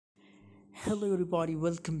Hello everybody,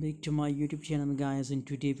 welcome back to my YouTube channel guys. In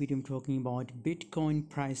today's video I'm talking about Bitcoin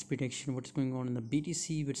price prediction, what's going on in the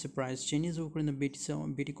BTC, what's the price changes over in the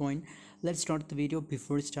Bitcoin. Let's start the video.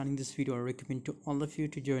 Before starting this video, I recommend to all of you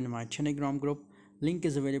to join my Telegram group. Link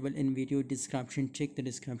is available in video description. Check the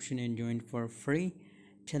description and join for free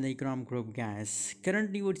Telegram group guys.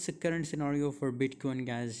 Currently, what's the current scenario for Bitcoin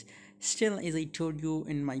guys? Still, as I told you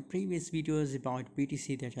in my previous videos about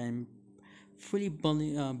BTC, that I'm fully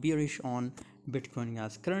bearish on Bitcoin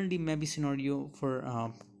guys. Currently maybe scenario for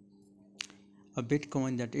a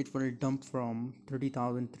Bitcoin that it will dump from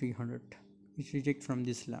 30,300. It reject from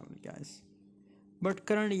this level guys, but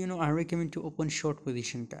currently I recommend to open short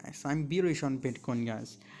position guys. I'm bearish on Bitcoin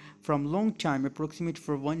guys from long time, approximate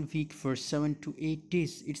for 1 week, for 7 to 8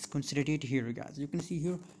 days. It's consolidated here guys. You can see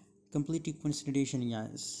here completely consolidation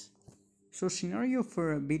guys. So scenario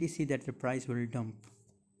for BTC that the price will dump.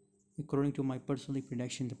 According to my personal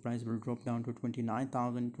prediction, the price will drop down to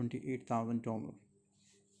 $29,000, $28,000.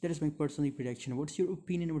 That is my personal prediction. What's your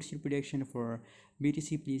opinion? What's your prediction for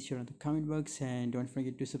BTC? Please share in the comment box and don't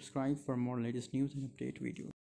forget to subscribe for more latest news and update videos.